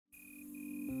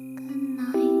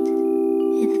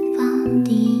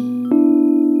Blondie.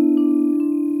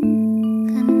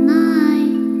 Good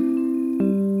night.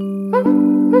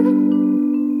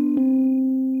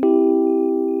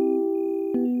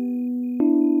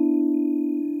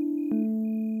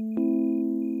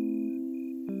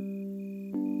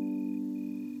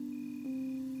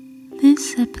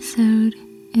 This episode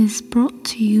is brought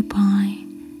to you by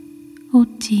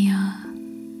Otia.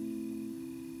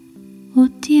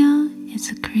 Otia is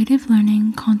a creative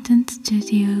learning content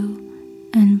studio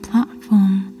and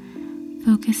platform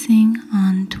focusing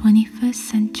on 21st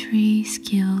century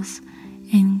skills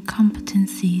and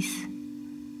competencies.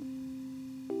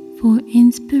 For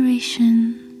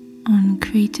inspiration on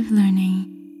creative learning,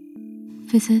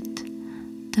 visit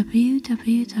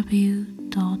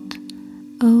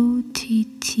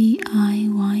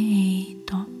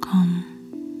www.otttiya.com.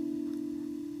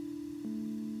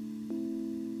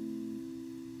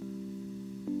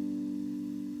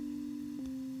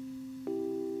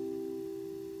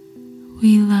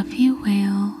 We Love You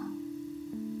Whale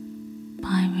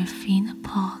by Rafina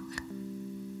Park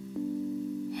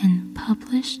and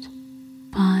published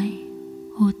by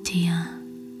Otia.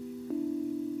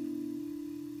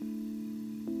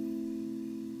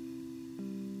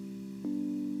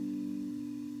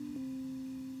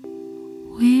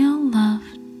 Whale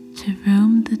loved to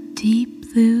roam the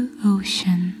deep blue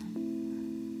ocean.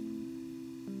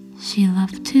 She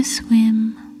loved to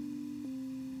swim,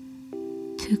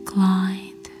 to glide,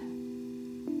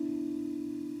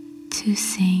 to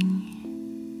sing,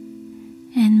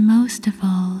 and most of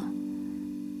all,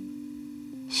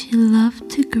 she loved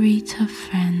to greet her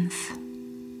friends.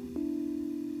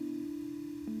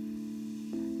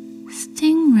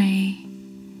 Stingray,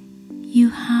 you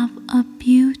have a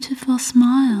beautiful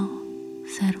smile,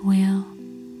 said Whale.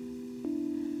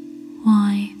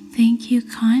 Why, thank you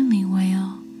kindly,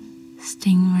 Whale,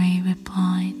 Stingray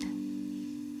replied.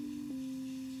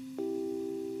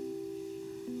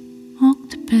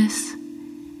 Octopus,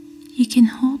 you can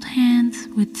hold hands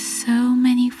with so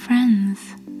many friends.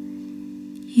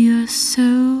 You are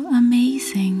so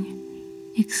amazing,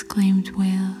 exclaimed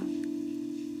Whale.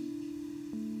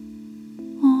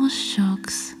 Aw,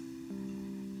 shucks.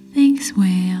 Thanks,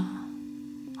 Whale,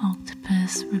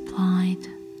 Octopus replied.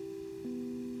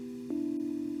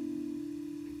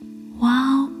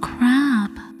 Wow,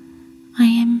 Crab, I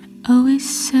am always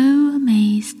so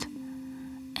amazed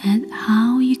at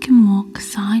how you can walk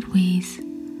sideways,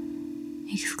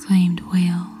 exclaimed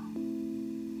Whale.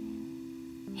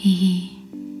 Hee hee.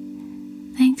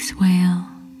 Thanks, Whale,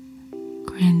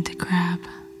 grinned the Crab.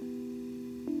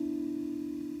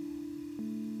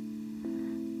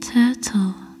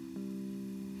 Turtle,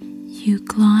 you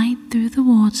glide through the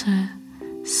water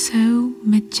so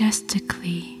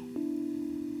majestically,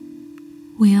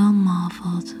 Whale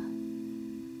marveled.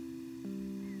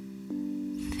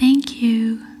 Thank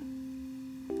you,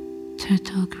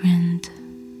 Turtle grinned.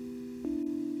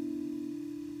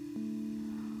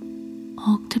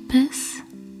 Octopus,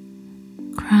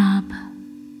 Crab,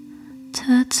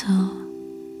 Turtle,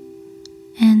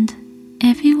 and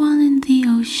everyone in the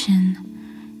ocean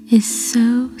is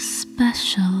so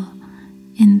special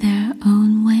in their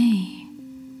own way,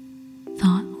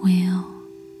 thought Whale.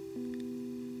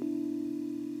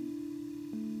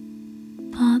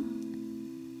 But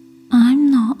I'm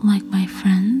not like my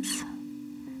friends.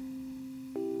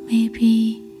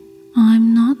 Maybe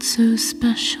I'm not so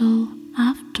special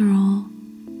after all,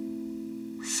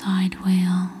 sighed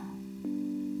Whale.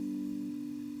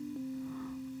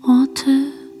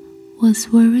 Otter was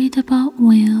worried about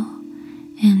Whale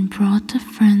and brought the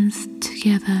friends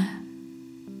together.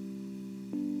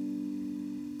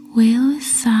 Whale is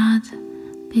sad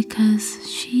because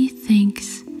she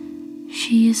thinks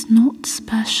she is not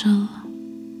special.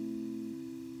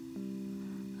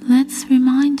 Let's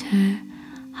remind her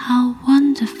how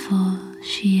wonderful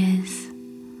she is,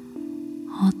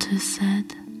 Otter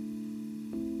said.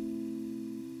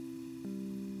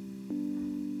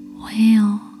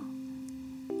 Whale,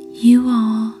 you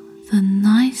are the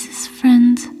nicest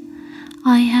friend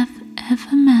I have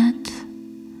ever met,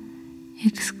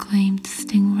 exclaimed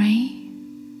Stingray.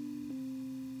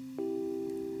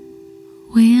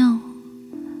 Whale,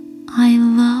 I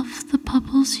love the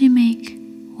bubbles you make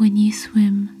when you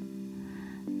swim.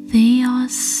 They are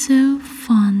so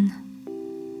fun,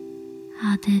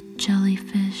 added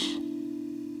Jellyfish.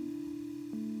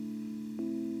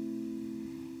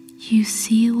 You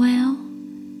see, Whale?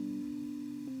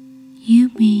 You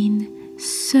mean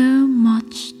so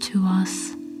much to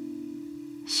us,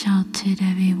 shouted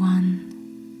everyone.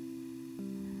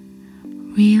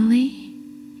 Really?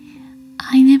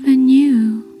 I never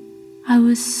knew I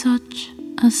was such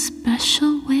a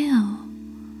special whale,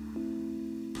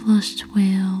 blushed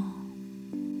Whale.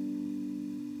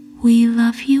 We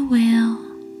love you, Whale,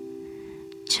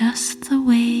 just the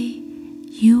way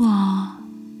you are,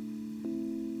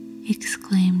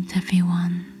 exclaimed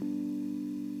everyone.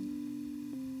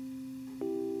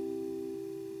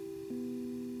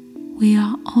 We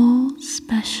are all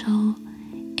special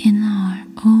in our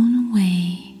own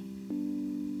way.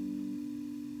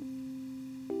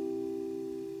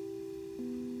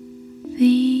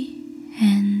 The